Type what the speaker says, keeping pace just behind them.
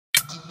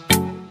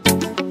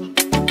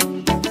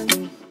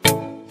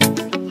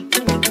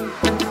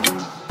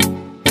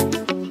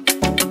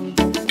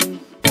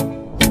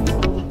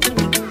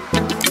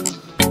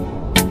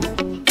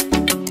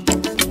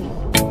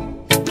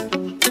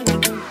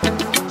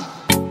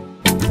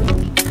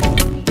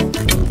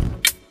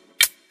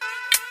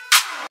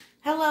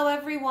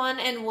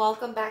And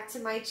welcome back to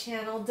my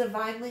channel,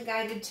 Divinely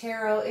Guided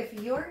Tarot. If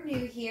you're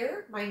new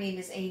here, my name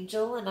is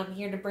Angel, and I'm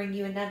here to bring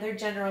you another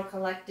general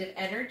collective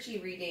energy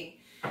reading.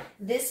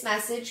 This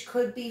message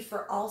could be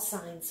for all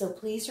signs, so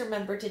please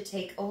remember to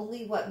take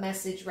only what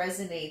message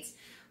resonates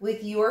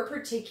with your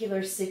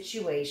particular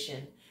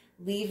situation.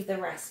 Leave the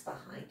rest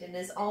behind. And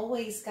as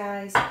always,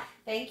 guys,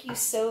 thank you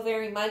so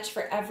very much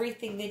for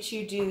everything that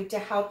you do to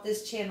help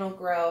this channel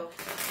grow.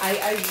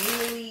 I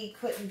really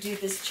couldn't do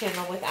this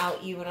channel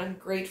without you, and I'm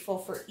grateful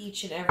for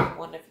each and every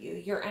one of you.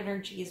 Your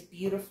energy is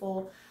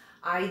beautiful.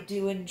 I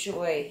do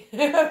enjoy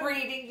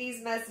reading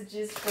these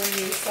messages for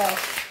you.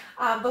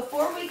 So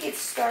before we get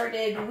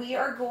started, we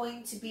are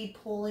going to be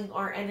pulling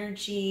our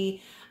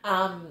energy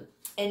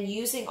and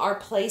using our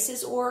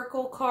Places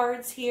Oracle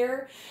cards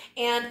here.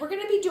 And we're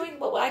going to be doing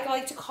what I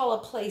like to call a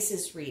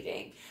places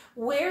reading,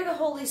 where the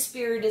Holy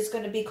Spirit is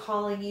going to be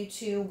calling you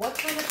to, what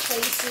kind of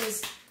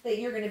places that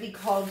you're going to be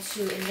called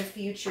to in the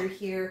future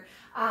here.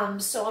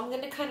 So I'm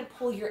going to kind of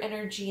pull your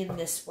energy in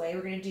this way.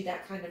 We're going to do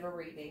that kind of a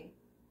reading.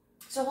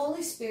 So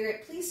Holy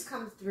Spirit, please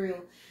come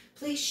through.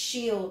 Please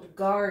shield,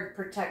 guard,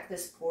 protect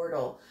this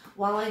portal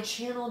while I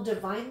channel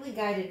divinely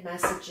guided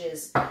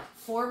messages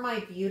for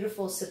my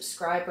beautiful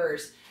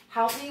subscribers.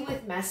 Help me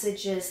with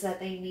messages that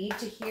they need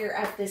to hear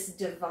at this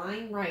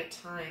divine right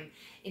time.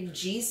 In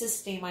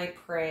Jesus' name I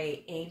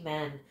pray,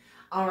 amen.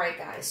 All right,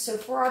 guys, so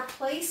for our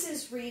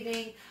places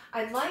reading,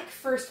 I'd like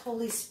first,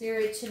 Holy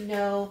Spirit, to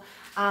know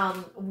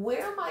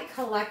where my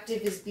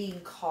collective is being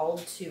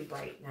called to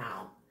right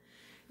now.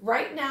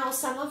 Right now,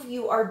 some of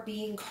you are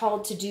being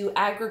called to do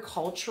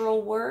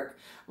agricultural work,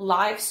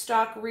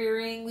 livestock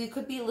rearing. We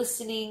could be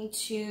listening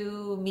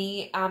to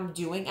me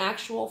doing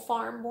actual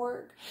farm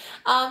work.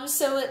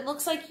 So it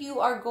looks like you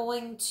are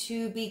going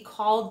to be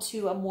called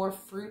to a more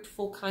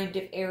fruitful kind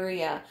of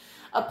area,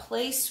 a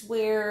place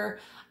where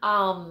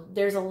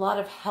there's a lot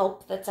of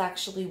help that's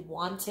actually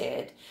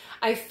wanted.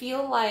 I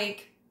feel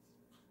like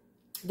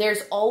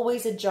there's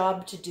always a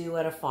job to do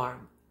at a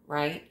farm,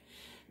 right?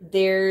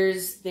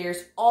 There's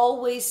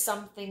always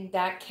something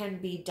that can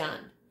be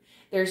done.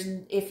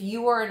 If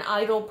you are an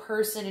idle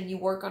person and you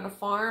work on a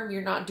farm,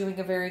 you're not doing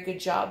a very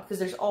good job, because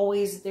there's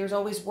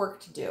always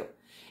work to do.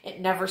 It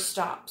never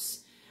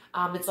stops.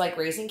 It's like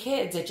raising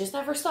kids. It just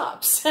never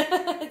stops.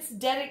 It's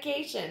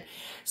dedication.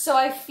 So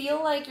I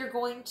feel like you're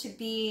going to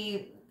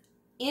be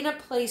in a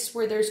place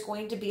where there's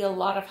going to be a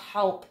lot of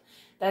help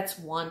that's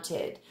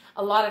wanted,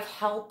 a lot of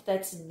help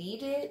that's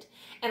needed,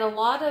 and a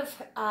lot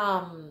of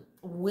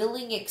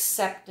willing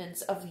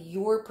acceptance of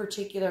your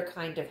particular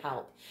kind of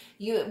help.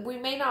 We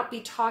may not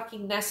be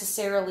talking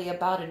necessarily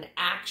about an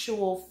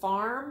actual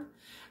farm,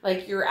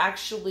 like you're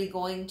actually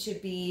going to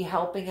be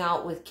helping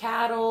out with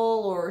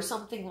cattle or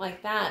something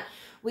like that.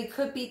 We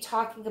could be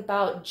talking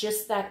about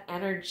just that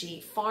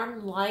energy.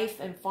 Farm life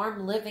and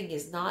farm living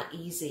is not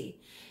easy.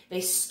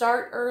 They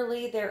start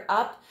early. They're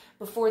up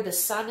before the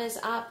sun is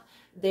up.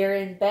 They're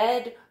in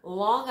bed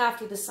long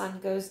after the sun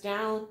goes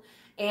down,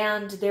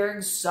 and they're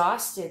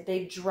exhausted.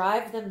 They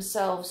drive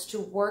themselves to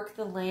work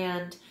the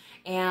land,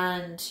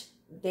 and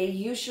they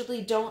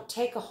usually don't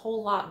take a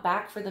whole lot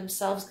back for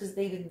themselves because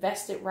they've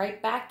invested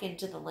right back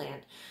into the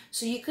land.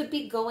 So you could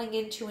be going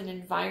into an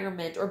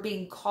environment or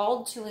being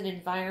called to an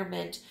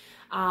environment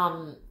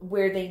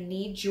where they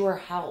need your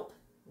help,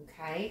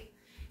 okay?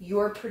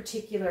 Your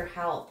particular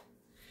help.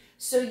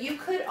 So you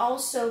could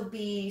also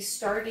be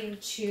starting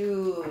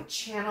to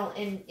channel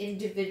in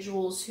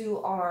individuals who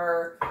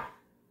are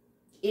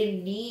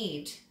in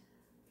need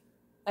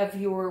of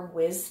your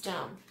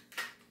wisdom.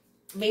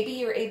 Maybe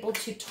you're able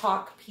to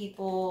talk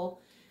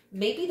people.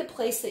 Maybe the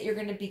place that you're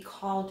going to be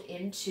called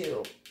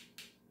into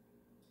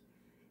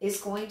is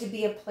going to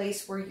be a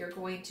place where you're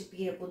going to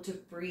be able to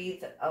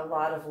breathe a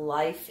lot of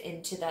life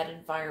into that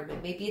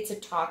environment. Maybe it's a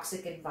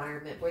toxic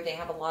environment where they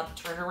have a lot of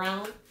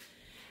turnaround.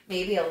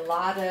 Maybe a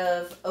lot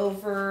of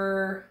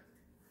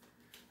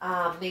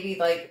maybe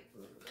like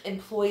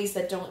employees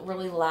that don't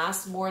really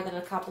last more than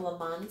a couple of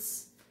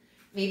months.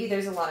 Maybe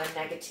there's a lot of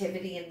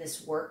negativity in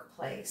this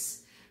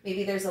workplace.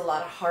 Maybe there's a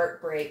lot of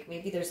heartbreak.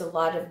 Maybe there's a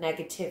lot of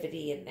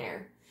negativity in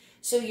there.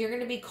 So you're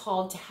going to be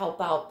called to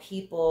help out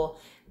people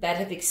that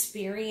have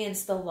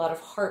experienced a lot of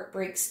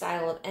heartbreak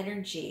style of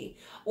energy,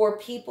 or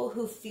people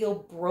who feel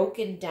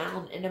broken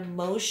down and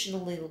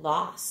emotionally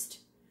lost,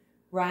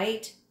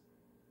 right?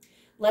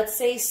 Let's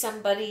say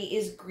somebody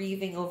is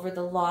grieving over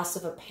the loss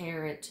of a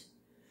parent,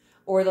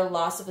 or the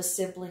loss of a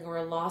sibling, or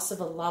a loss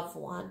of a loved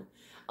one.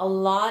 A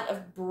lot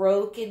of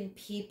broken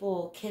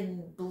people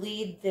can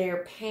bleed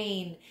their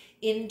pain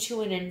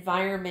into an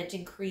environment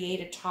and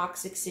create a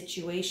toxic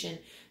situation.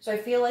 So I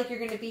feel like you're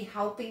going to be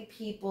helping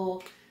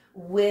people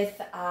with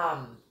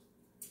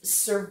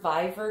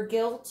survivor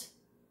guilt.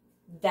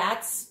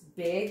 That's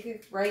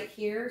big right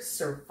here,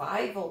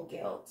 survival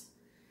guilt.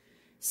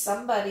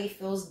 Somebody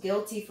feels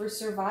guilty for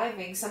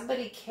surviving.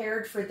 Somebody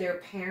cared for their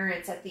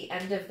parents at the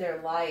end of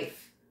their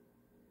life.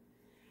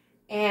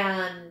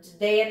 And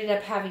they ended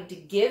up having to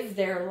give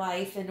their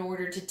life in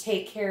order to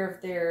take care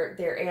of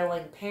their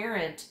ailing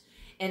parent.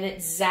 And it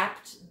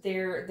zapped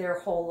their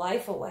whole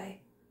life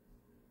away.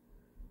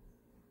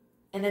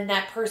 And then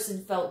that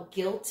person felt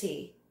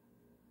guilty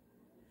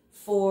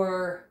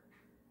for,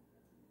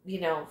 you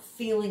know,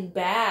 feeling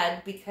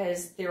bad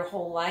because their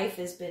whole life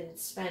has been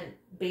spent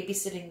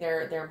babysitting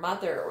their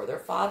mother or their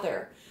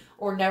father,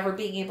 or never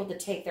being able to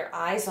take their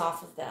eyes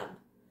off of them.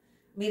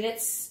 I mean,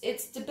 it's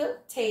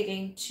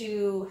debilitating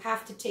to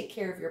have to take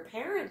care of your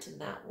parent in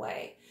that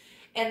way.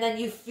 And then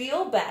you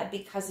feel bad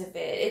because of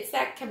it. It's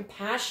that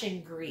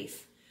compassion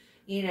grief.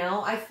 You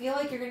know, I feel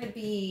like you're going to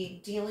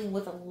be dealing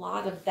with a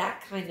lot of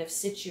that kind of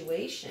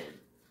situation.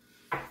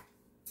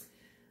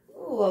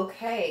 Ooh,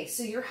 okay.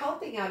 So you're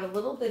helping out a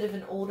little bit of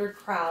an older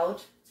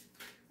crowd.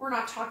 We're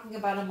not talking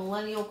about a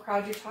millennial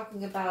crowd. You're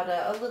talking about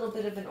a little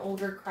bit of an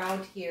older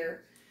crowd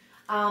here.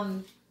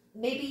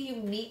 Maybe you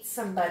meet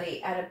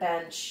somebody at a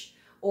bench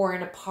or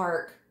in a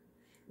park.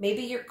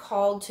 Maybe you're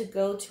called to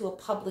go to a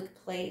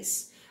public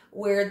place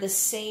where the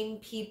same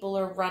people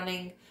are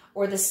running,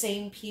 or the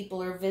same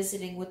people are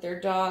visiting with their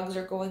dogs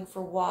or going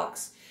for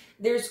walks.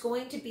 There's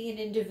going to be an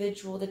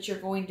individual that you're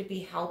going to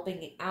be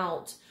helping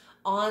out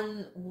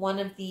on one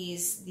of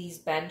these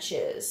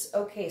benches.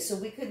 Okay, so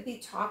we could be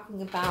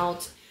talking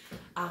about,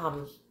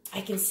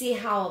 I can see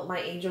how my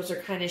angels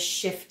are kind of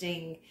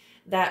shifting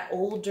that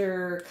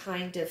older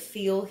kind of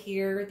feel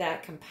here,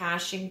 that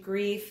compassion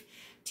grief,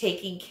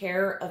 taking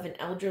care of an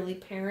elderly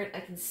parent.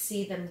 I can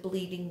see them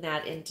bleeding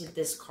that into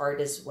this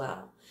card as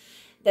well.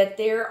 That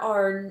there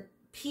are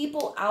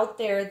people out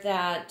there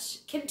that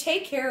can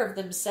take care of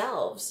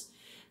themselves.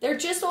 They're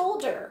just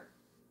older.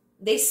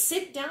 They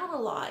sit down a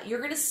lot. You're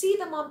going to see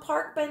them on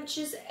park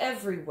benches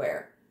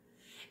everywhere.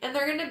 And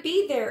they're going to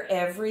be there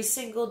every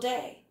single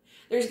day.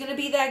 There's going to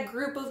be that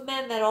group of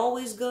men that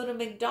always go to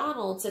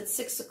McDonald's at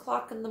 6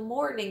 o'clock in the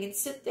morning and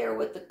sit there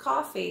with the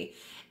coffee.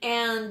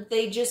 And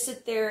they just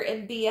sit there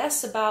and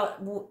BS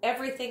about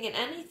everything and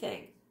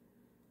anything.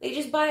 They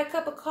just buy a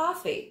cup of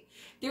coffee.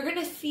 You're going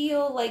to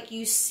feel like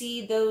you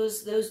see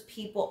those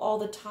people all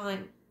the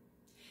time.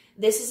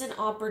 This is an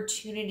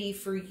opportunity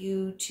for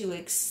you to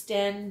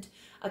extend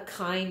a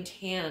kind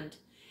hand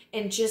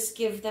and just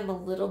give them a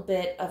little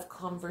bit of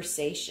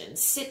conversation.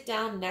 Sit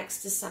down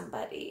next to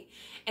somebody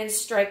and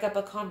strike up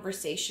a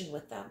conversation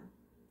with them.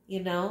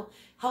 You know,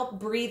 help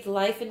breathe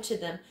life into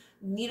them.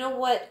 You know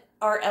what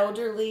our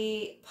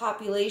elderly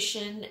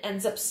population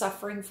ends up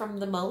suffering from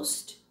the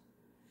most?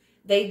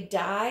 They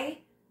die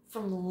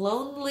from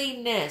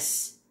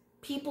loneliness,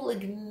 people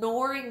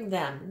ignoring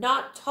them,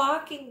 not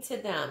talking to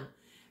them,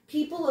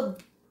 people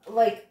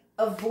like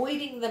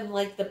avoiding them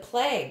like the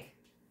plague,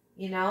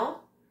 you know?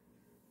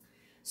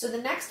 So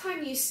the next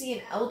time you see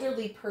an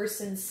elderly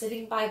person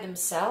sitting by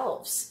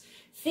themselves,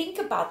 think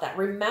about that.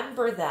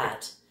 Remember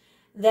that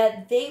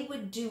they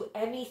would do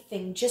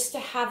anything just to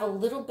have a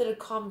little bit of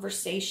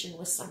conversation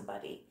with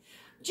somebody.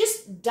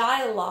 Just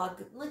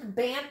dialogue, like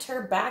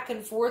banter back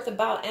and forth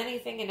about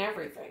anything and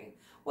everything.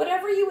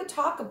 Whatever you would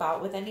talk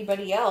about with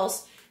anybody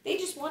else, they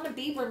just want to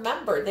be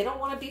remembered. They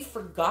don't want to be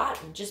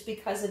forgotten just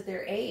because of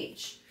their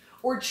age,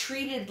 or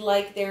treated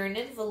like they're an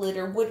invalid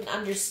or wouldn't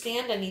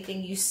understand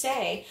anything you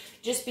say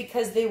just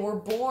because they were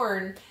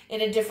born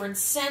in a different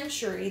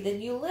century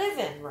than you live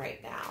in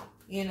right now,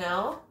 you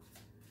know?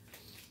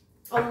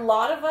 A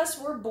lot of us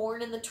were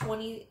born in the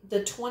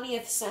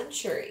 20th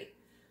century,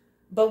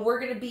 but we're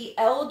going to be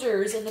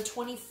elders in the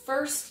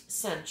 21st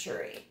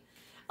century.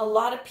 A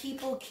lot of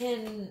people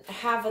can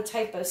have a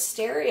type of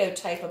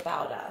stereotype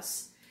about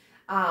us,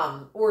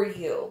 or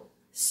you.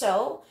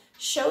 So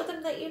show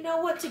them that you know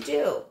what to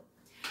do.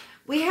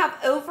 We have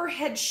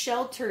overhead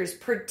shelters,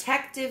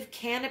 protective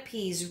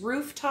canopies,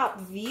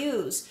 rooftop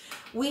views.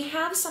 We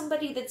have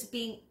somebody that's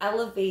being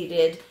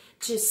elevated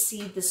to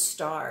see the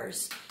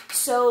stars.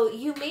 So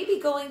you may be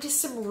going to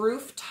some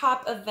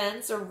rooftop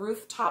events or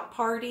rooftop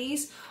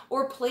parties,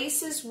 or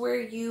places where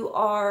you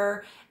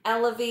are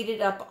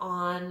elevated up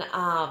on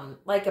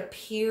like a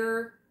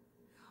pier,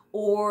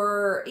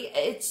 or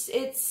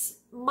it's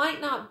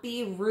might not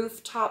be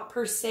rooftop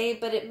per se,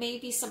 but it may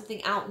be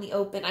something out in the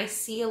open. I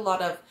see a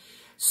lot of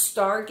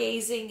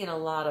stargazing and a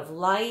lot of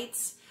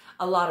lights,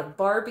 a lot of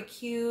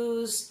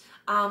barbecues.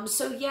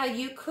 So yeah,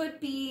 you could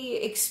be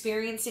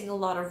experiencing a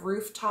lot of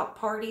rooftop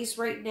parties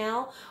right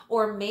now,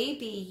 or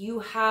maybe you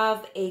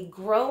have a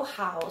grow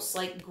house,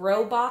 like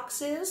grow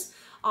boxes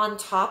on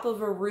top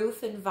of a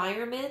roof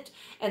environment,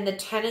 and the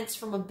tenants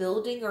from a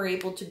building are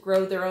able to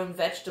grow their own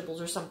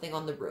vegetables or something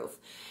on the roof.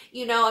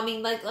 You know, I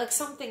mean, like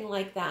something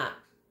like that.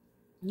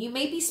 You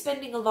may be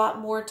spending a lot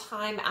more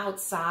time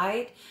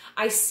outside.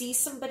 I see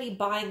somebody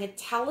buying a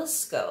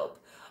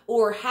telescope,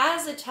 or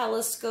has a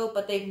telescope,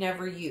 but they've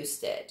never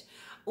used it.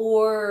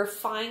 Or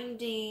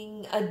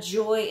finding a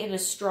joy in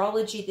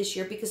astrology this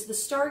year, because the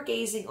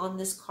stargazing on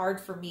this card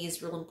for me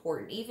is real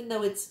important. Even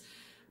though it's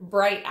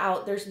bright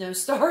out. There's no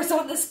stars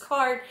on this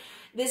card.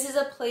 This is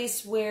a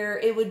place where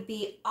it would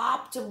be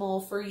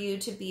optimal for you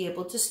to be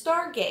able to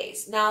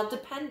stargaze. Now,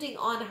 depending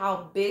on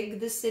how big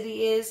the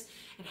city is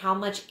and how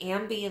much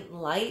ambient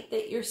light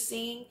that you're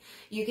seeing,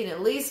 you can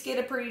at least get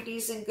a pretty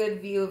decent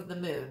good view of the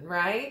moon,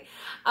 right?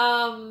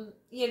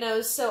 You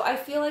know, so I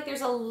feel like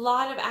there's a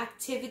lot of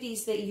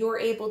activities that you're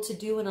able to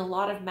do and a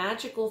lot of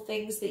magical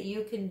things that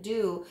you can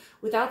do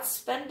without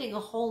spending a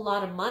whole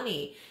lot of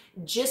money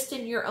just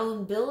in your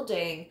own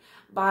building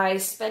by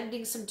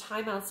spending some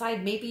time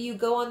outside. Maybe you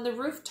go on the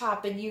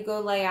rooftop and you go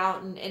lay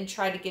out and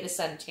try to get a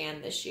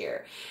suntan this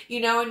year, you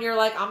know, and you're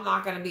like, I'm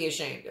not going to be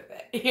ashamed of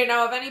it. You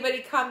know, if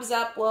anybody comes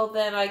up, well,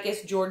 then I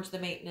guess George the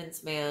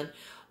maintenance man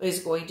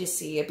is going to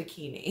see a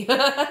bikini.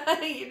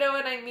 You know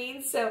what I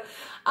mean? So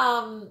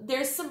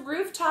there's some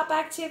rooftop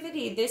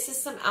activity. This is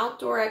some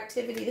outdoor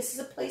activity. This is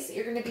a place that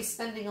you're going to be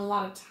spending a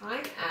lot of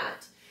time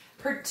at,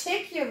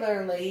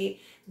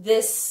 particularly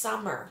this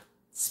summer,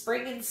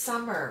 spring and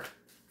summer.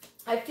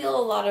 I feel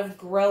a lot of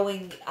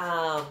growing,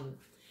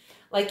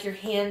 like your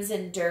hands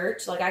in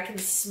dirt. Like I can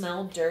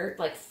smell dirt,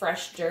 like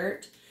fresh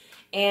dirt.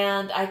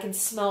 And I can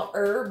smell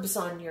herbs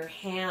on your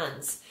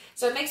hands.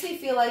 So it makes me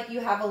feel like you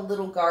have a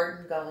little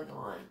garden going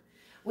on.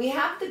 We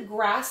have the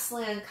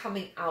grassland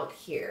coming out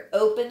here.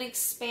 Open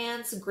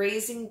expanse,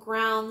 grazing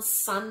grounds,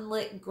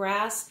 sunlit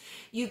grass.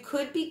 You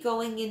could be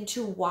going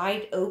into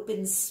wide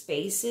open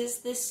spaces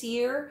this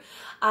year.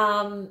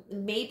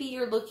 Maybe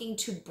you're looking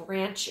to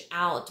branch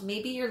out.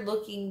 Maybe you're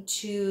looking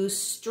to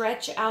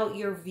stretch out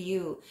your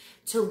view,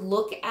 to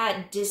look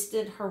at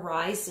distant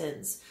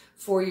horizons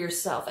for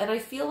yourself. And I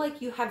feel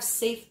like you have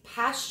safe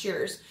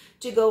pastures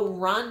to go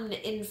run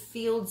in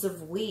fields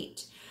of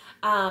wheat.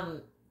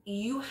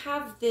 You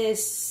have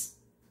this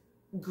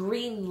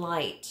green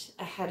light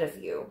ahead of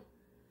you.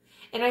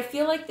 And I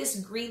feel like this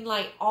green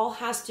light all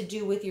has to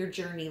do with your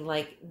journey.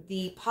 Like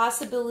the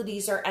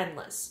possibilities are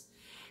endless.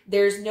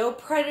 There's no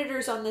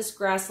predators on this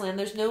grassland.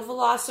 There's no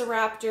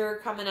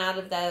velociraptor coming out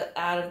of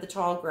the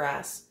tall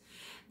grass.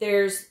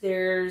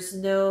 There's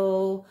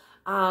no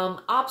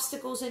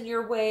obstacles in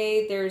your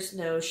way. There's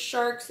no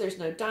sharks. There's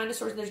no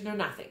dinosaurs. There's no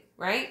nothing,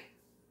 right?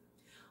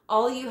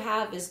 All you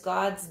have is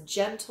God's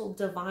gentle,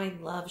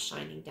 divine love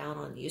shining down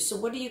on you. So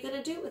what are you going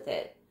to do with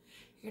it?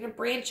 You're going to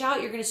branch out.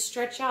 You're going to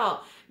stretch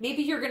out.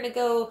 Maybe you're going to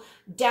go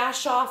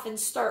dash off and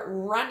start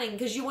running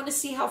because you want to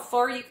see how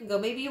far you can go.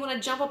 Maybe you want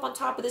to jump up on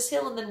top of this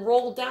hill and then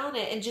roll down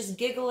it and just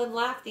giggle and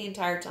laugh the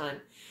entire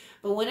time.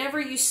 But whenever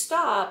you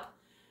stop,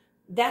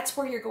 that's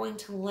where you're going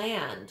to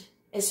land.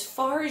 As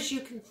far as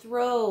you can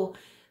throw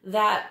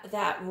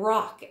that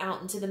rock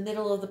out into the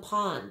middle of the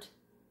pond,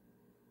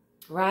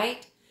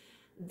 right?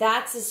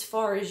 That's as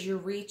far as your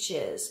reach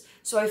is.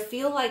 So I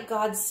feel like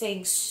God's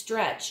saying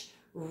stretch,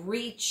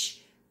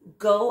 reach,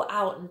 go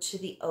out into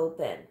the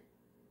open.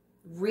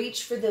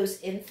 Reach for those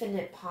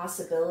infinite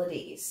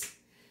possibilities.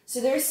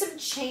 So there's some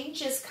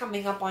changes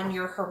coming up on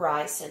your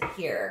horizon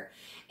here.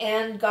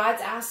 And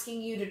God's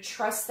asking you to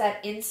trust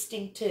that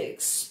instinct to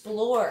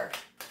explore.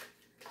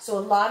 So a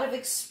lot of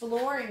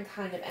exploring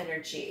kind of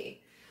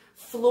energy.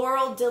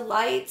 Floral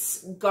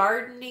delights,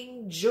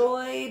 gardening,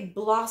 joy,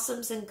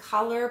 blossoms and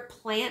color,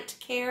 plant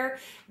care.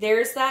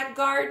 There's that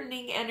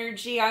gardening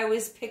energy I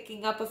was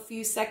picking up a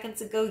few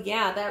seconds ago.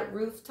 Yeah, that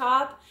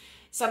rooftop.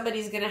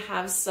 Somebody's going to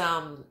have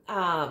some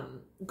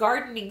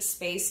gardening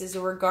spaces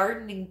or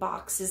gardening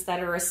boxes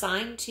that are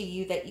assigned to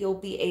you that you'll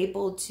be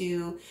able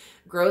to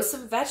grow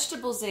some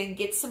vegetables in,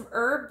 get some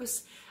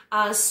herbs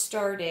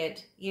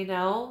started, you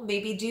know,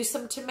 maybe do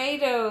some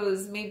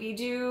tomatoes, maybe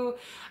do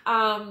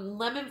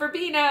lemon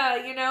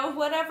verbena, you know,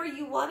 whatever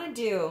you want to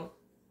do.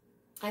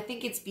 I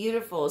think it's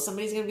beautiful.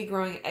 Somebody's going to be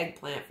growing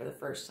eggplant for the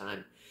first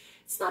time.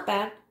 It's not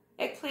bad.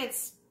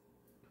 Eggplant's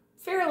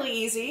fairly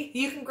easy.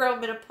 You can grow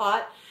them in a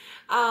pot.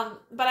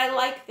 But I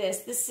like this.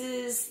 This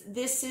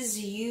is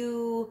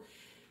you,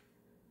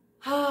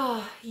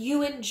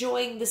 you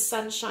enjoying the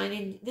sunshine,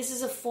 and this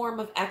is a form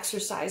of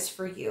exercise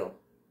for you.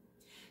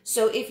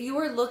 So if you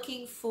are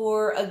looking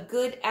for a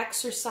good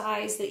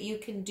exercise that you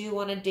can do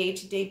on a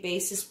day-to-day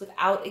basis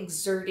without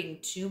exerting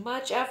too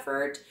much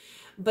effort,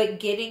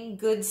 but getting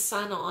good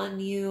sun on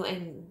you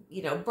and,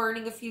 you know,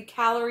 burning a few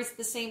calories at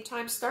the same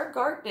time, start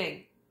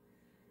gardening.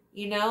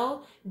 You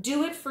know,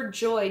 do it for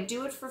joy,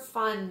 do it for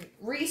fun.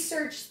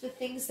 Research the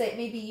things that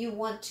maybe you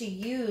want to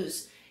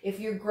use. If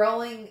you're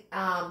growing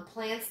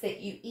plants that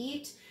you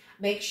eat,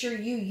 make sure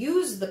you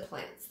use the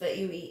plants that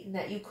you eat and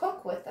that you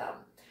cook with them.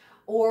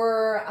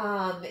 Or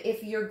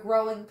if you're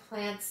growing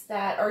plants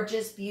that are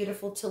just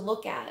beautiful to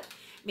look at,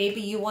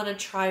 maybe you want to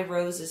try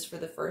roses for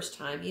the first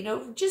time. You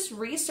know, just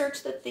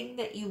research the thing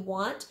that you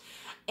want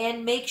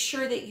and make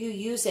sure that you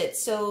use it.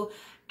 So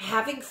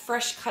having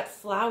fresh cut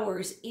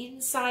flowers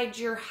inside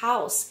your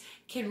house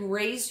can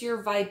raise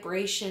your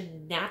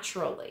vibration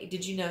naturally.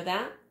 Did you know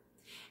that?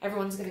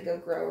 Everyone's going to go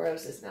grow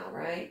roses now,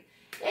 right?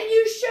 And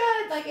you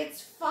should. Like,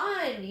 it's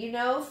fun, you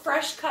know?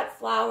 Fresh cut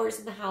flowers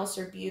in the house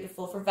are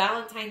beautiful. For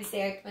Valentine's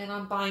Day, I plan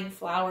on buying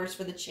flowers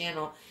for the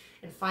channel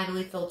and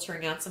finally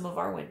filtering out some of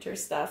our winter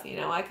stuff. You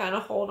know, I kind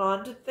of hold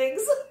on to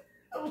things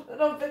a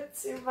little bit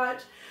too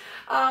much.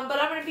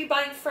 But I'm going to be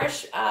buying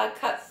fresh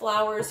cut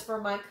flowers for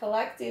my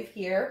collective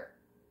here.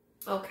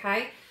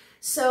 Okay.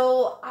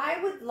 So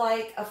I would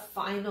like a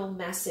final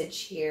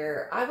message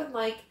here. I would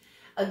like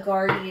a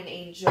guardian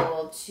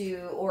angel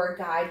or a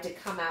guide to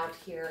come out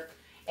here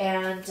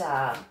and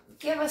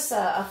give us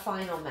a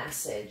final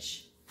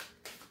message.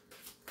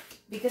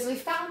 Because we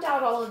found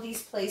out all of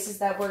these places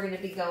that we're going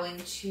to be going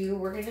to.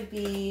 We're going to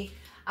be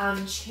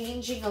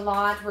changing a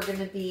lot. We're going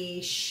to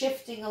be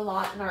shifting a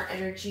lot in our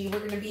energy. We're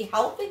going to be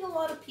helping a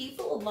lot of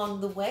people along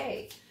the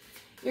way.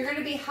 You're going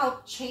to be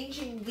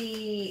changing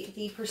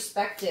the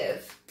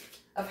perspective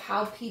of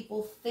how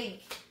people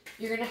think.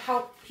 You're going to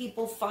help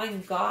people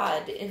find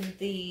God in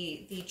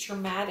the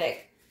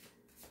traumatic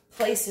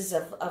places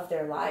of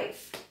their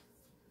life.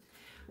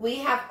 We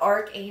have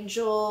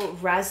Archangel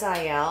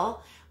Raziel.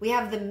 We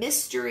have the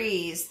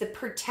mysteries, the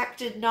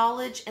protected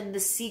knowledge, and the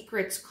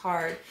secrets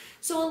card.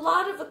 So a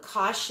lot of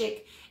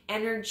Akashic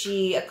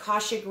energy,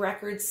 Akashic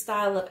record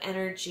style of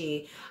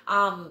energy.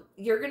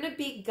 You're going to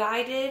be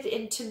guided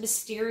into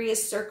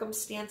mysterious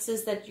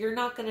circumstances that you're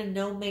not going to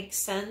know make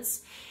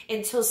sense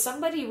until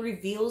somebody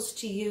reveals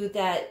to you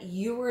that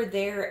you were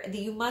there, that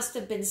you must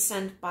have been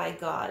sent by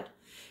God.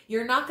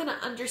 You're not going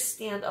to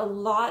understand a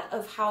lot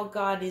of how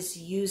God is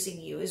using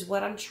you, is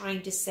what I'm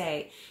trying to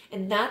say.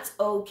 And that's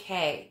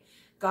okay.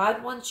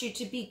 God wants you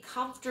to be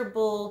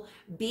comfortable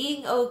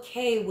being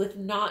okay with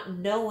not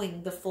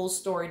knowing the full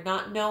story,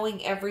 not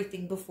knowing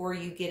everything before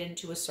you get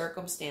into a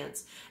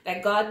circumstance.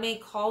 That God may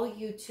call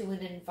you to an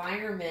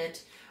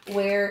environment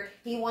where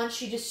he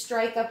wants you to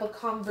strike up a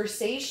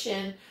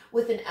conversation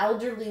with an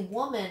elderly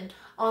woman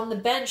on the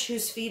bench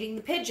who's feeding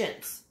the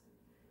pigeons.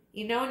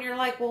 You know, and you're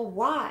like, well,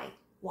 why?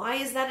 Why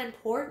is that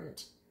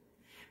important?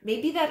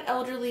 Maybe that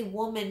elderly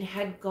woman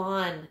had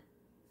gone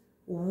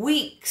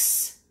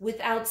weeks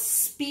without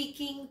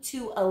speaking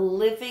to a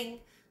living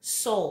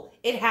soul.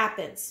 It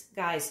happens,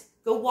 guys.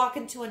 Go walk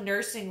into a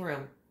nursing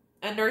room,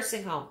 a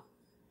nursing home.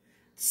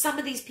 Some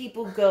of these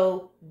people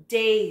go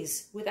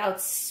days without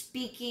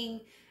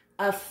speaking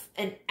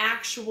an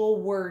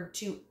actual word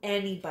to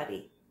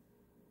anybody.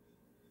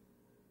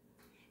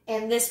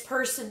 And this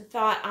person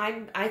thought,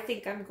 I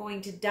think I'm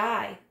going to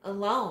die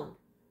alone.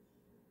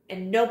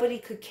 And nobody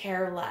could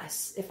care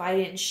less if I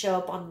didn't show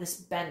up on this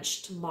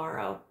bench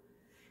tomorrow.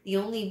 The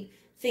only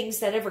things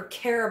that ever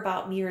care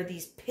about me are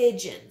these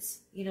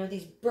pigeons, you know,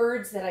 these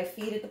birds that I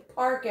feed at the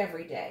park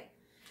every day.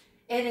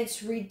 And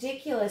it's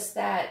ridiculous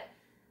that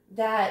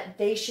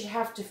they should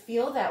have to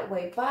feel that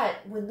way. But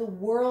when the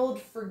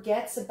world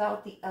forgets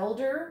about the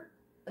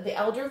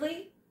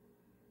elderly,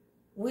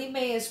 we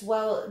may as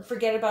well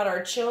forget about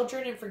our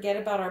children and forget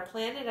about our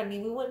planet. I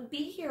mean, we wouldn't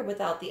be here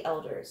without the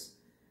elders.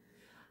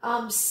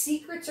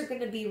 Secrets are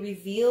going to be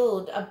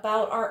revealed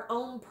about our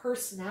own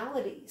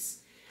personalities.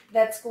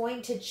 That's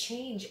going to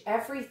change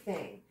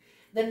everything.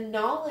 The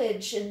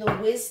knowledge and the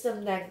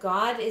wisdom that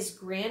God is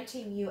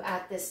granting you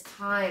at this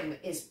time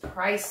is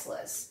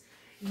priceless.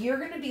 You're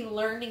going to be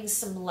learning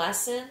some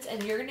lessons,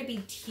 and you're going to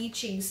be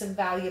teaching some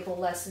valuable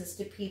lessons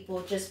to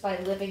people just by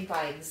living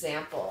by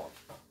example.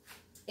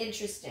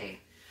 Interesting.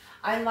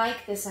 I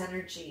like this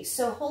energy.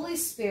 So Holy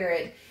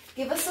Spirit,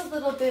 give us a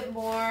little bit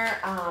more.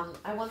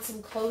 I want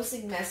some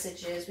closing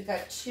messages. We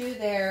got 2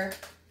 there,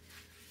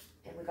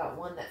 and we got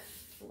 1 that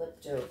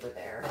flipped over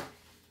there.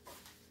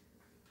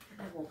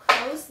 And we'll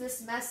close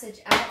this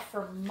message out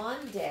for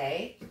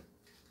Monday.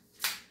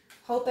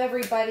 Hope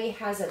everybody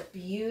has a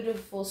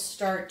beautiful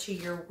start to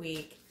your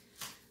week.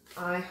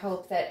 I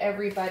hope that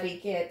everybody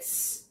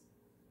gets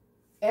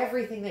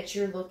everything that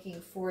you're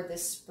looking for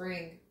this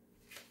spring.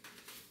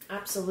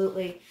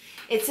 Absolutely.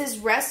 It says,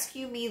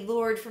 rescue me,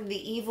 Lord, from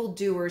the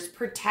evildoers.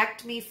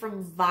 Protect me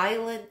from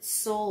violent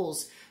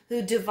souls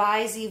who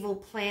devise evil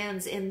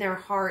plans in their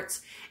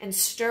hearts and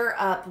stir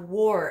up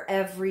war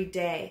every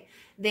day.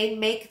 They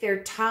make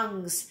their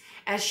tongues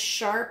as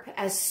sharp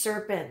as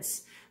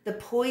serpents. The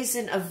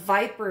poison of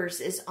vipers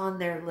is on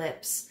their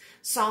lips.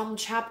 Psalm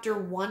chapter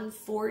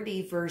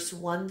 140, verse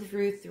 1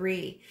 through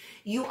 3.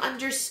 You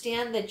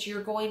understand that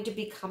you're going to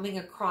be coming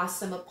across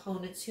some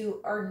opponents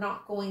who are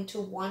not going to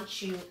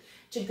want you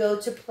to go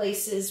to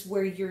places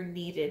where you're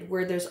needed,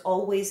 where there's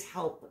always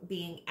help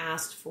being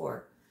asked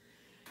for.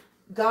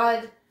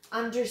 God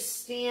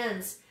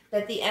understands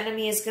that the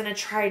enemy is going to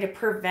try to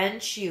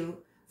prevent you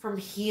from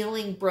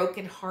healing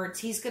broken hearts.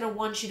 He's going to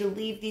want you to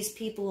leave these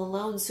people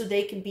alone so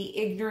they can be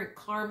ignorant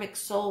karmic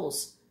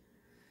souls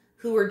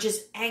who are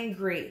just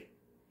angry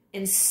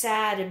and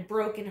sad and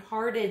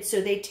brokenhearted,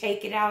 so they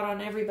take it out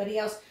on everybody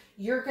else.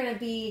 You're going to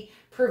be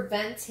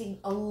preventing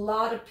a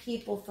lot of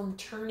people from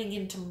turning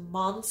into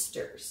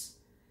monsters.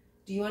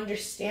 Do you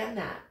understand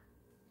that?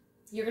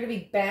 You're going to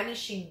be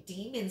banishing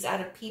demons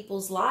out of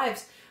people's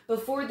lives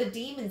before the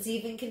demons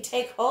even can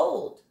take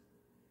hold.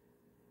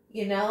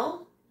 You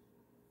know?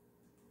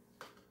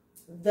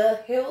 The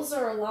hills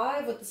are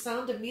alive with the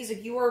sound of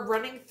music. You are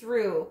running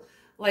through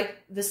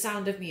like the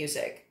sound of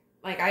music.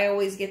 Like I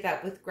always get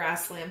that with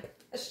grassland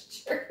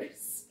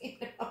pastures, you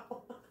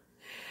know.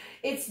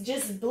 It's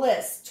just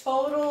bliss,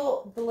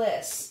 total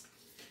bliss.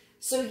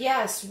 So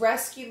yes,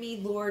 rescue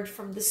me, Lord,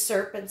 from the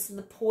serpents and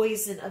the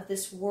poison of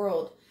this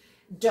world.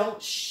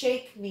 Don't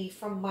shake me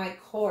from my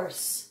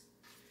course.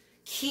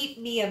 Keep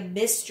me a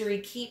mystery,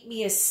 keep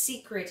me a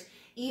secret,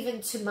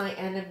 even to my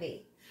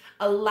enemy.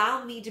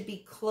 Allow me to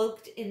be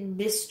cloaked in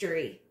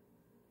mystery,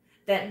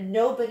 that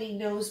nobody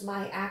knows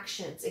my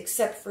actions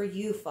except for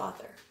you,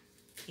 Father.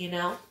 You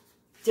know,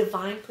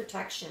 divine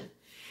protection.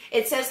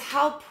 It says,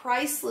 how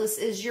priceless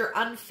is your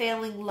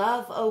unfailing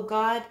love, O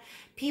God.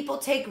 People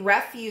take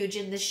refuge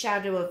in the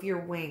shadow of your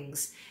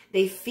wings.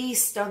 They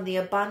feast on the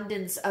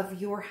abundance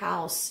of your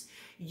house.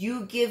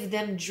 You give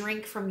them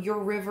drink from your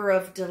river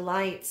of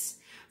delights.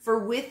 For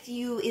with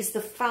you is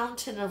the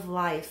fountain of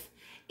life.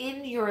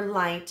 In your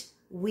light,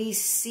 we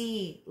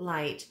see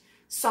light.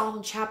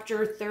 Psalm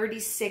chapter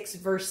 36,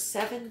 verse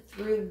 7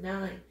 through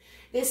 9.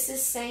 This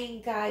is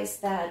saying, guys,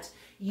 that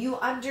you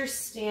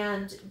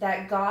understand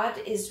that God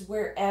is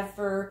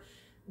wherever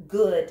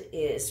good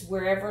is,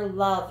 wherever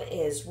love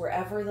is,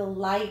 wherever the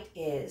light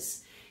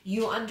is.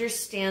 You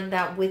understand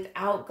that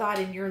without God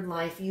in your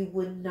life, you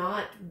would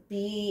not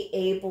be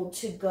able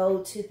to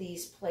go to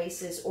these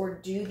places or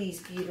do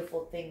these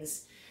beautiful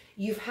things.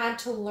 You've had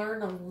to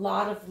learn a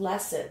lot of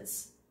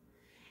lessons.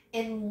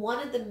 And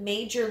one of the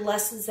major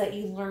lessons that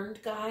you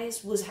learned,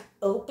 guys, was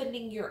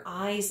opening your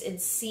eyes and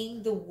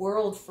seeing the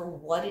world for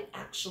what it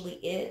actually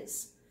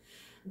is.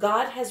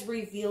 God has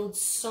revealed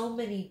so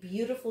many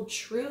beautiful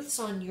truths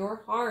on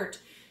your heart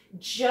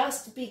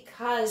just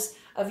because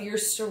of your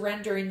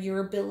surrender and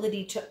your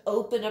ability to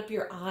open up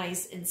your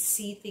eyes and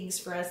see things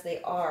for as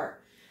they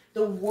are.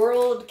 The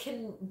world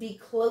can be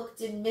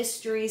cloaked in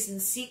mysteries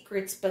and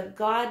secrets, but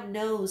God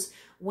knows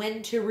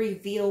when to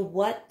reveal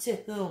what to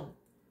whom.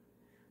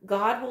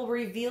 God will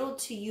reveal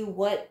to you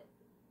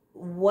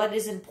what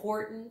is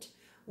important,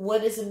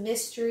 what is a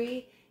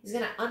mystery. He's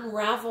going to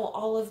unravel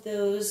all of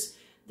those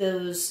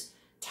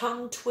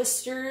tongue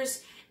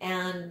twisters,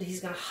 and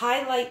he's going to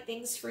highlight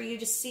things for you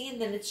to see,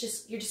 and then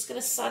you're just going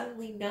to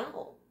suddenly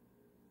know.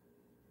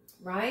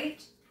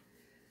 Right?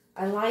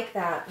 I like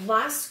that.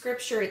 Last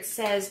scripture, it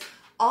says,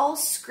 all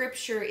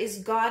scripture is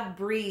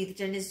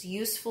God-breathed and is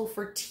useful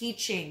for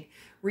teaching,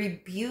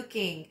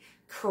 rebuking,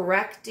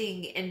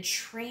 correcting, and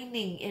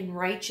training in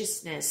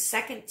righteousness.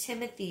 2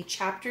 Timothy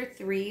chapter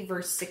 3,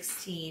 verse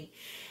 16.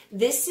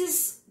 This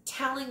is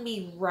telling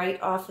me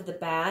right off of the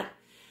bat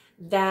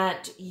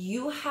that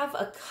you have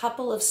a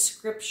couple of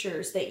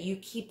scriptures that you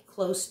keep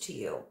close to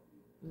you.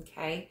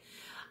 Okay?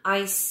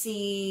 I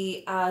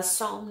see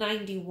Psalm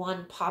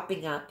 91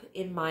 popping up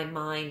in my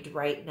mind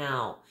right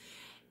now.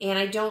 And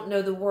I don't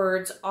know the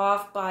words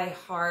off by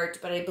heart,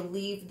 but I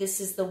believe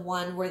this is the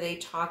one where they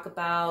talk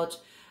about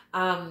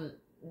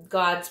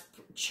God's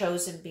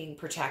chosen being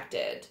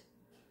protected.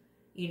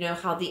 You know,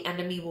 how the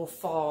enemy will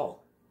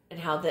fall and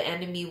how the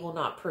enemy will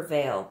not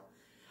prevail.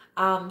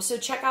 So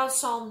check out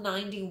Psalm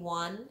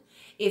 91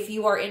 if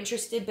you are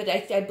interested, but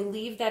I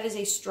believe that is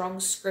a strong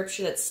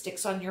scripture that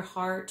sticks on your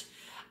heart.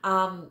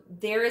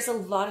 There is a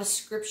lot of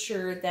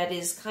scripture that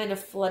is kind of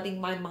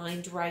flooding my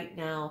mind right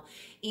now.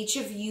 Each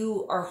of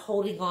you are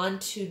holding on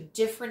to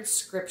different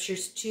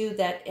scriptures too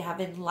that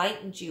have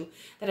enlightened you,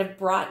 that have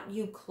brought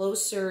you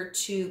closer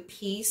to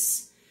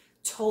peace,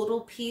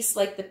 total peace,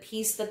 like the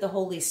peace that the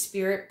Holy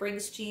Spirit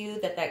brings to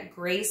you, that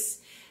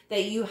grace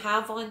that you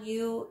have on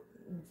you.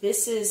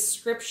 This is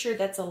scripture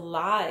that's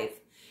alive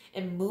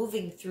and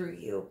moving through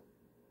you.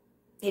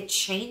 It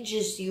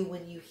changes you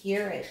when you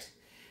hear it.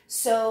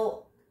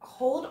 So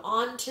hold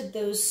on to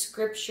those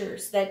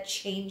scriptures that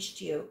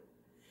changed you,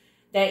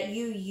 that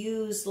you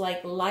use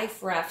like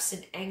life rafts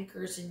and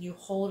anchors, and you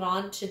hold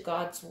on to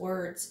God's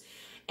words.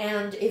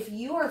 And if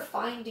you are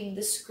finding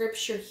the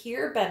scripture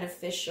here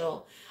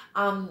beneficial,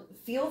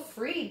 feel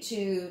free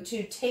to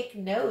take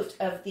note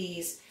of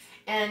these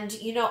and,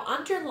 you know,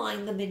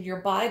 underline them in your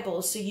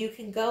Bible so you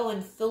can go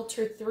and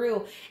filter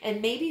through and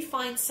maybe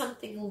find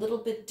something a little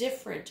bit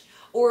different.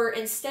 Or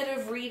instead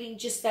of reading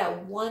just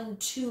that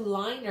 1-2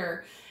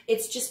 liner,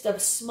 it's just a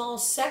small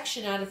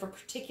section out of a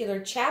particular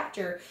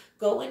chapter.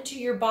 Go into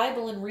your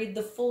Bible and read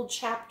the full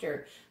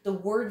chapter, the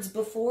words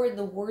before and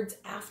the words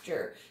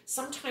after.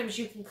 Sometimes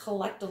you can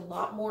collect a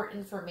lot more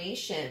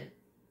information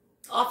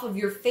off of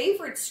your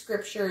favorite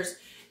scriptures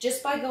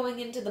just by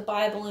going into the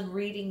Bible and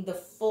reading the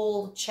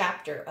full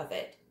chapter of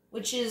it,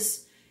 which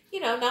is, you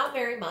know, not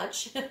very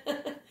much.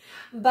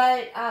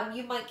 But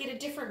you might get a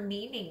different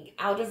meaning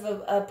out of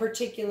a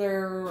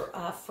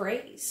particular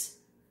phrase,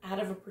 out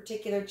of a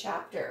particular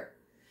chapter.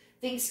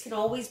 Things can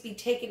always be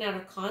taken out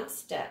of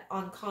concept,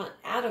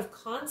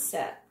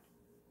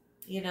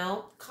 you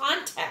know,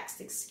 context.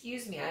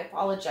 Excuse me, I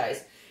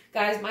apologize.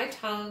 Guys, my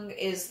tongue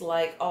is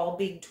like all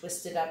being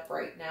twisted up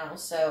right now.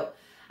 So,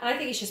 and I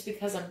think it's just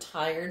because I'm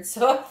tired.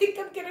 So I think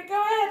I'm going to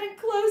go ahead and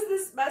close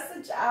this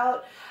message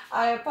out.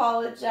 I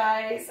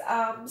apologize.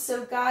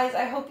 So guys,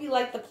 I hope you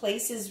like the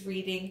places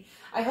reading.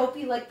 I hope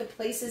you like the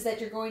places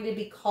that you're going to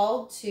be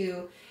called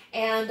to.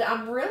 And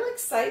I'm real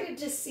excited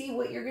to see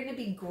what you're going to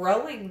be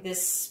growing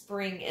this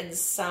spring and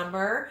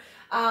summer.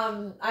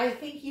 I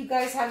think you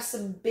guys have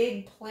some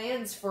big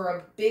plans for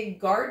a big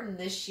garden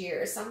this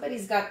year.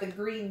 Somebody's got the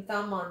green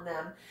thumb on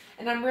them.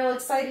 And I'm real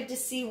excited to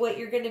see what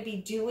you're going to be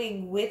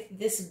doing with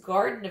this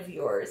garden of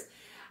yours.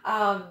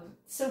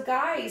 So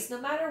guys,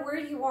 no matter where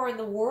you are in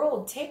the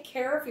world, take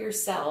care of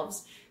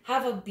yourselves.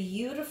 Have a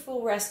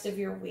beautiful rest of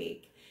your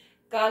week.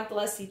 God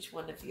bless each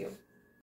one of you.